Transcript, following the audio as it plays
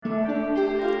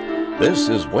This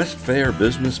is West Fair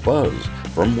Business Buzz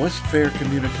from West Fair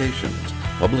Communications,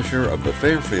 publisher of the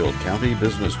Fairfield County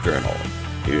Business Journal.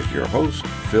 Here's your host,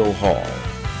 Phil Hall.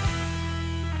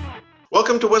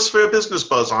 Welcome to West Fair Business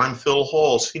Buzz. I'm Phil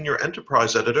Hall, Senior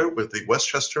Enterprise Editor with the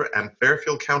Westchester and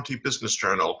Fairfield County Business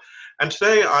Journal. And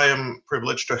today I am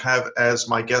privileged to have as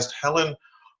my guest Helen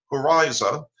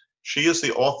Horeiser. She is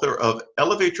the author of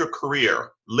Elevate Your Career,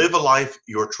 Live a Life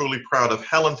You're Truly Proud of.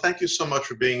 Helen, thank you so much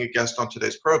for being a guest on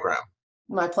today's program.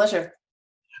 My pleasure.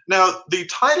 Now, the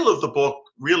title of the book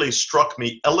really struck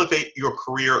me, Elevate Your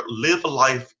Career, Live a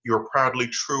Life You're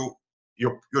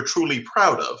truly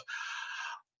proud of.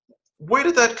 Where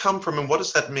did that come from and what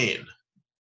does that mean?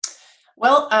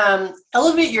 Well,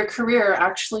 Elevate Your Career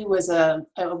actually was a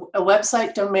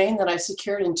website domain that I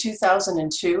secured in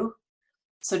 2002.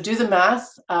 So do the math.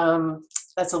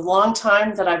 That's a long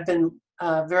time that I've been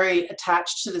very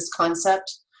attached to this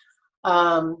concept.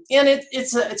 And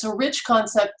it's a rich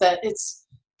concept that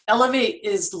elevate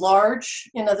is large.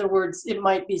 In other words, it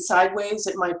might be sideways,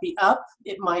 it might be up,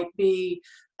 it might be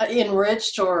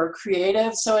enriched or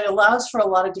creative. So it allows for a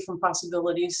lot of different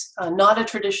possibilities, not a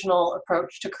traditional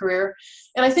approach to career.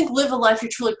 And I think Live a Life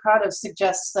You're Truly Proud of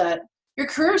suggests that your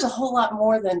career is a whole lot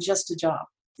more than just a job.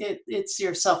 It's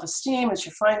your self-esteem, it's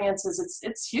your finances,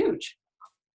 it's huge.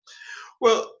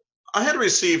 Well, I had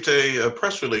received a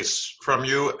press release from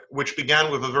you which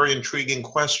began with a very intriguing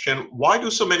question. Why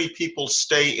do so many people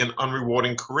stay in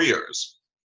unrewarding careers?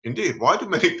 Indeed, why do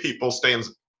many people stay in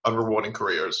unrewarding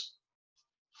careers?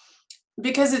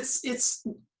 Because it's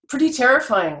pretty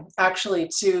terrifying, actually,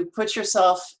 to put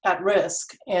yourself at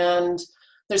risk. And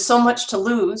there's so much to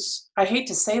lose. I hate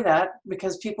to say that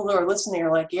because people who are listening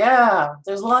are like, yeah,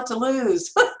 there's a lot to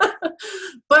lose.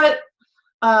 But,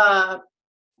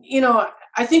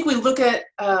 I think we look at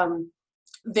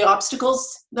the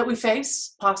obstacles that we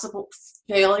face, possible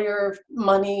failure,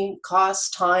 money,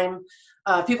 cost, time.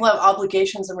 People have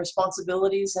obligations and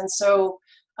responsibilities. And so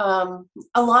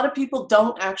a lot of people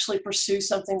don't actually pursue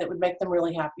something that would make them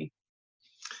really happy.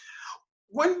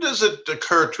 When does it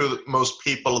occur to most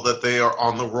people that they are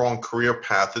on the wrong career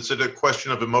path? Is it a question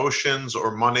of emotions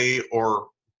or money or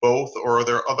both, or are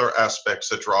there other aspects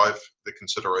that drive the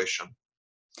consideration?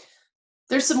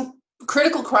 There's some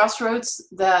critical crossroads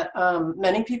that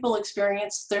many people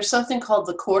experience. There's something called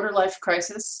the quarter life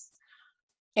crisis.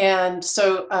 And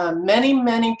so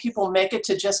many people make it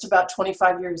to just about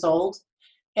 25 years old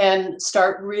and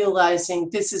start realizing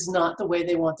this is not the way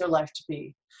they want their life to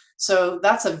be. So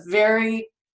that's a very,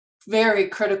 very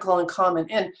critical and common.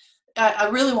 And I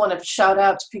really want to shout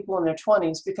out to people in their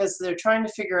 20s because they're trying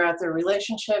to figure out their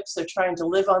relationships. They're trying to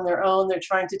live on their own. They're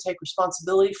trying to take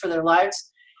responsibility for their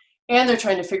lives. And they're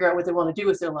trying to figure out what they want to do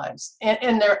with their lives.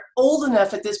 And they're old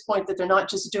enough at this point that they're not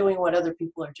just doing what other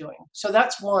people are doing. So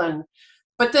that's one.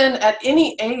 But then at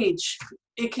any age,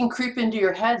 it can creep into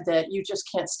your head that you just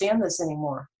can't stand this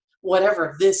anymore,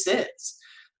 whatever this is.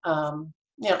 And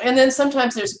then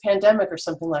sometimes there's a pandemic or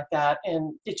something like that,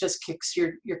 and it just kicks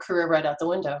your career right out the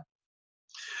window.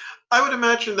 I would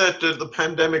imagine that the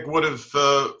pandemic would have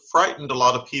frightened a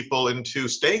lot of people into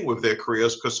staying with their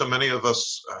careers because so many of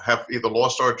us have either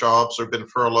lost our jobs or been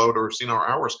furloughed or seen our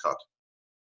hours cut.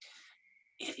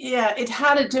 Yeah, it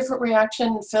had a different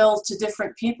reaction, Phil, to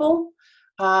different people.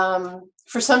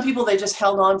 For some people, they just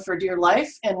held on for dear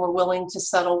life and were willing to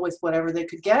settle with whatever they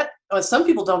could get. Some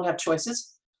people don't have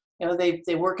choices.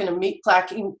 They work in a meat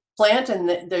packing plant and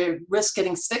they risk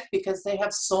getting sick because they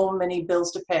have so many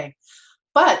bills to pay.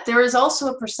 But there is also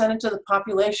a percentage of the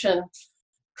population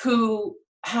who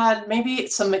had maybe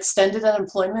some extended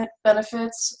unemployment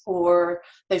benefits, or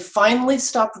they finally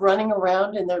stopped running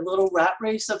around in their little rat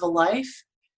race of a life.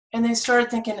 And they started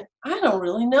thinking, I don't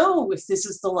really know if this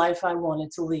is the life I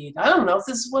wanted to lead. I don't know if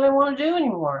this is what I want to do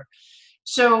anymore.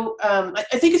 So I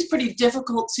think it's pretty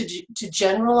difficult to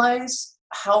generalize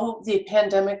how the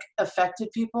pandemic affected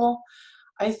people.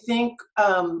 I think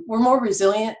we're more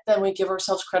resilient than we give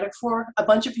ourselves credit for. A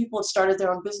bunch of people have started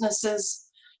their own businesses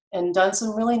and done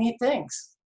some really neat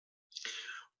things.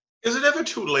 Is it ever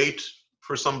too late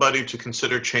for somebody to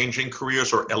consider changing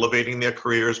careers or elevating their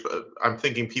careers? I'm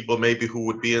thinking people maybe who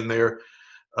would be in their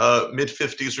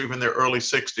mid-50s or even their early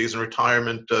 60s, and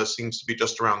retirement seems to be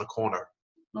just around the corner.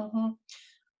 Mm-hmm.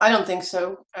 I don't think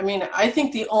so. I mean, I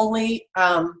think the only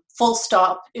full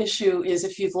stop issue is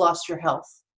if you've lost your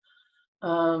health.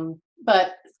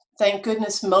 But thank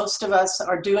goodness most of us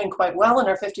are doing quite well in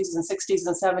our 50s and 60s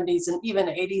and 70s and even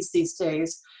 80s these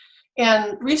days.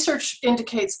 And research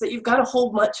indicates that you've got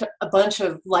a bunch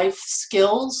of life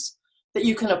skills that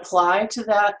you can apply to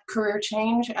that career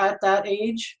change at that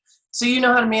age. So you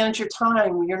know how to manage your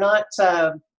time. You're not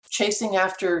chasing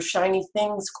after shiny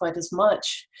things quite as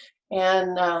much.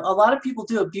 And a lot of people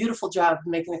do a beautiful job of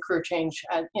making a career change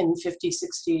in 50,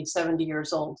 60, 70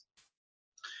 years old.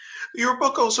 Your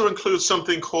book also includes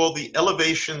something called the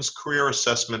Elevations Career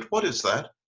Assessment. What is that?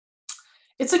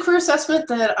 It's a career assessment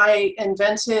that I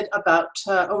invented about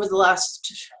over the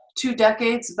last 2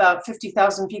 decades. About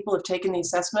 50,000 people have taken the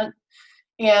assessment.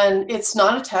 And it's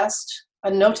not a test.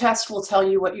 And no test will tell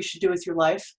you what you should do with your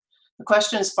life. The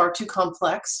question is far too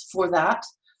complex for that.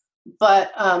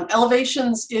 But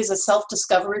Elevations is a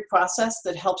self-discovery process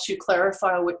that helps you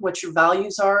clarify what your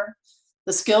values are,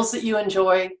 the skills that you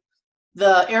enjoy,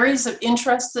 the areas of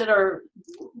interest that are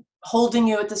holding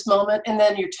you at this moment, and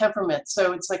then your temperament.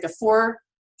 So it's like a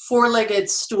four-legged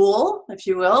stool, if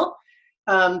you will,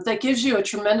 that gives you a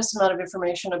tremendous amount of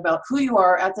information about who you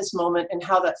are at this moment and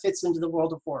how that fits into the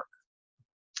world of work.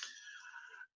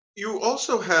 You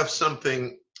also have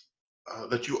something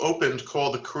that you opened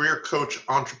called the Career Coach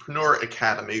Entrepreneur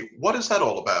Academy. What is that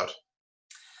all about?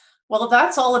 Well,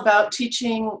 that's all about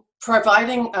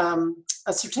providing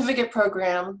a certificate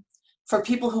program for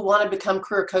people who want to become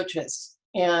career coaches.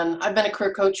 And I've been a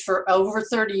career coach for over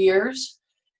 30 years.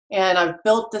 And I've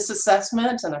built this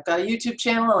assessment, and I've got a YouTube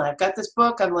channel, and I've got this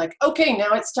book. I'm like, okay,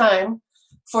 now it's time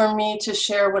for me to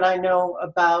share what I know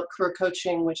about career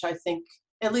coaching, which I think,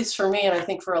 at least for me, and I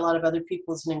think for a lot of other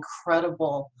people, is an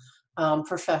incredible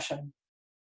profession.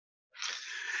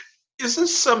 Is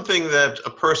this something that a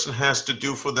person has to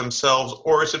do for themselves,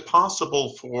 or is it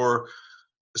possible for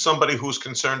somebody who's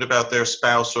concerned about their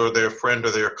spouse or their friend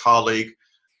or their colleague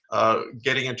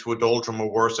getting into a doldrum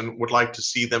or worse and would like to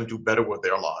see them do better with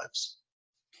their lives?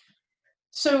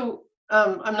 So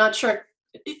I'm not sure.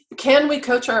 Can we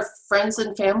coach our friends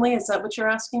and family? Is that what you're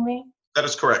asking me? That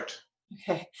is correct.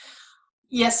 Okay.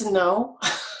 Yes and no.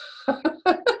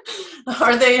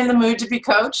 Are they in the mood to be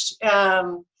coached? I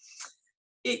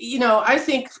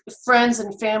think friends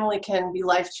and family can be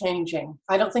life-changing.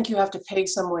 I don't think you have to pay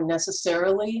someone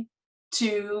necessarily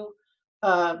to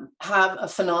have a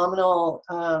phenomenal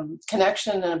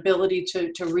connection and ability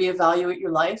to reevaluate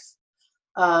your life.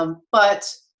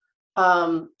 But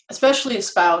especially a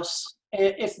spouse,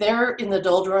 if they're in the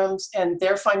doldrums and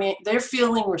they're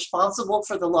feeling responsible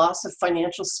for the loss of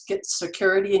financial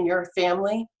security in your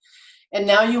family, and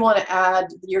now you want to add,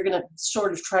 you're going to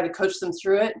sort of try to coach them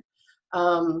through it,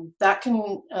 that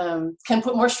can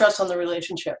put more stress on the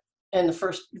relationship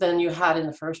than you had in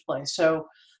the first place. So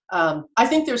I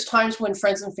think there's times when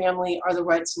friends and family are the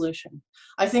right solution.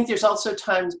 I think there's also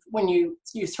times when you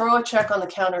throw a check on the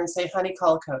counter and say, honey,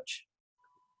 call a coach.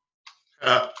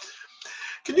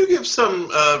 Can you give some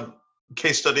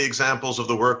case study examples of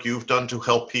the work you've done to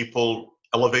help people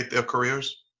elevate their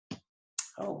careers?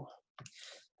 Oh,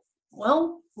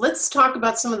 well, let's talk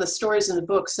about some of the stories in the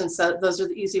book, since those are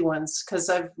the easy ones, because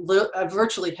I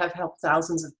virtually have helped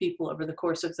thousands of people over the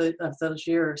course of those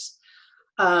years.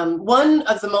 One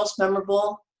of the most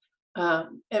memorable,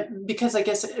 because I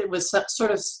guess it was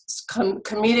sort of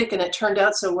comedic and it turned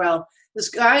out so well. This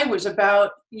guy was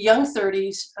about young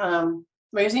 30s,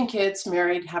 raising kids,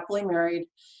 happily married,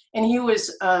 and he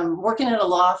was working at a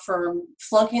law firm,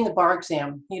 flunking the bar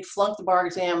exam. He'd flunked the bar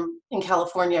exam in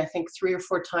California, I think 3 or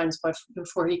 4 times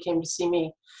before he came to see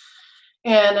me.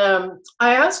 And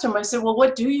I asked him, I said, well,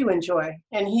 what do you enjoy?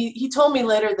 And he told me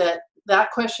later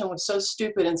that question was so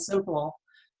stupid and simple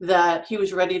that he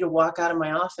was ready to walk out of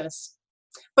my office.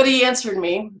 But he answered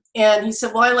me, and he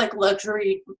said, well, I like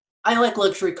luxury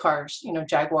cars,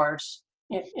 Jaguars,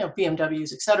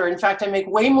 BMWs, et cetera. In fact, I make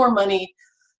way more money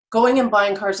going and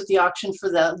buying cars at the auction for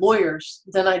the lawyers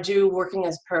than I do working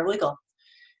as a paralegal.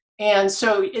 And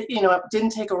so, it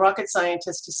didn't take a rocket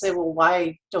scientist to say, well,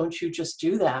 why don't you just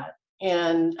do that?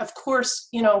 And of course,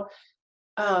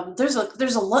 there's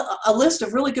a list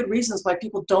of really good reasons why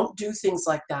people don't do things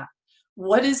like that.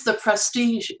 What is the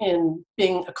prestige in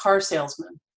being a car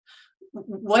salesman?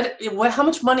 How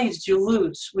much money did you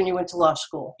lose when you went to law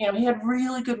school? He had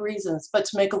really good reasons. But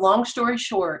to make a long story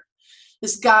short,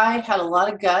 this guy had a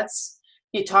lot of guts.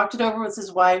 He talked it over with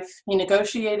his wife. He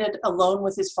negotiated a loan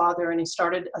with his father, and he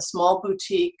started a small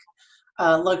boutique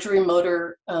luxury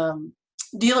motor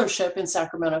dealership in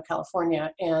Sacramento,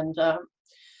 California. And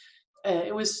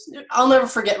I'll never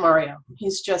forget Mario.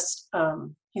 He's just,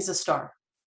 he's a star.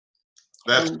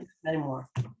 Anymore.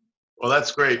 Well,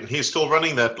 that's great. And he's still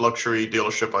running that luxury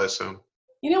dealership, I assume.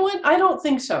 You know what? I don't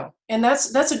think so. And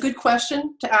that's a good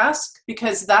question to ask,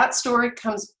 because that story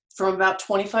comes from about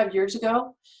 25 years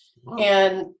ago. Wow.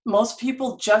 And most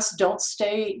people just don't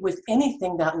stay with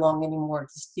anything that long anymore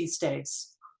these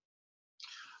days.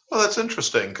 Well, that's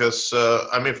interesting because,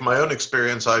 I mean, from my own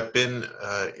experience, I've been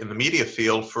in the media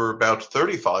field for about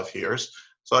 35 years.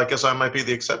 So I guess I might be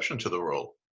the exception to the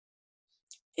rule.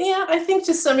 Yeah, I think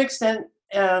to some extent,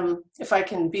 if I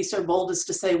can be so bold as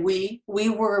to say, we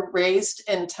were raised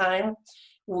in a time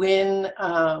when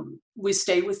we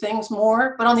stayed with things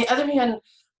more. But on the other hand,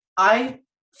 I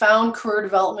found career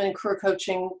development and career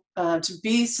coaching to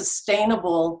be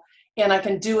sustainable, and I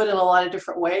can do it in a lot of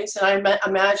different ways. And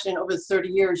imagine over the 30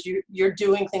 years, you're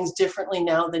doing things differently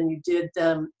now than you did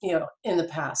them, in the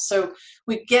past. So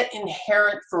we get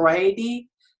inherent variety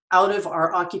out of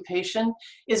our occupation.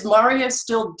 Is Mario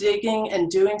still digging and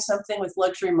doing something with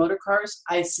luxury motor cars?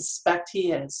 I suspect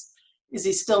he is. Is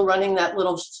he still running that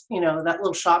little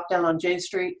shop down on J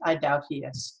Street? I doubt he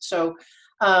is. So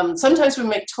sometimes we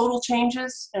make total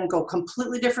changes and go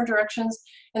completely different directions.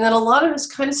 And then a lot of us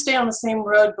kind of stay on the same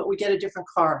road, but we get a different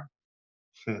car.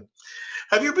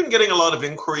 Have you been getting a lot of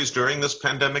inquiries during this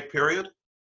pandemic period?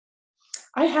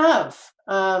 I have.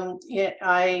 Yeah,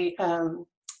 I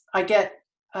get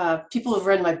people who've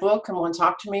read my book and want to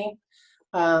talk to me.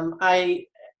 I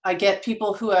get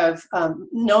people who have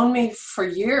known me for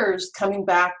years coming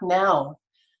back now.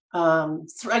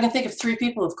 I can think of 3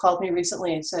 people who've called me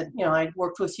recently and said, I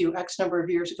worked with you X number of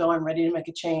years ago. I'm ready to make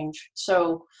a change.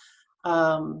 So,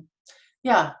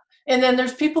 yeah. And then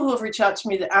there's people who have reached out to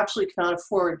me that absolutely cannot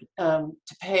afford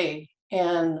to pay.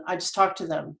 And I just talk to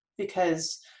them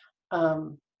because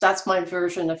that's my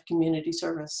version of community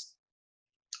service.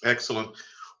 Excellent.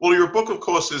 Well, your book, of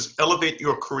course, is Elevate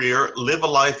Your Career, Live a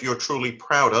Life You're Truly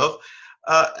Proud of.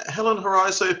 Helen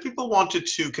Horeiza, if people wanted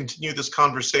to continue this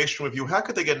conversation with you, how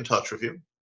could they get in touch with you?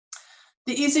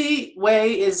 The easy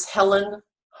way is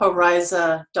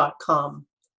helenhoreiza.com.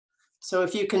 So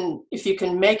if you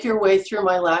can make your way through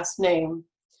my last name,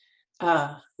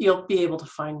 you'll be able to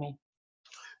find me.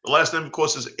 The last name, of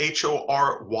course, is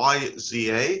Horyza.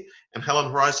 And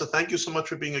Helen Horeiza, thank you so much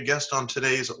for being a guest on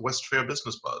today's West Fair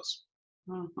Business Buzz.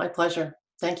 My pleasure.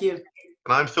 Thank you.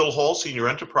 And I'm Phil Hall, Senior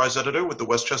Enterprise Editor with the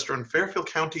Westchester and Fairfield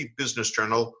County Business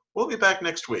Journal. We'll be back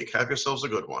next week. Have yourselves a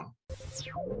good one.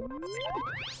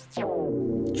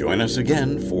 Join us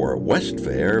again for West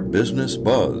Fair Business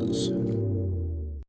Buzz.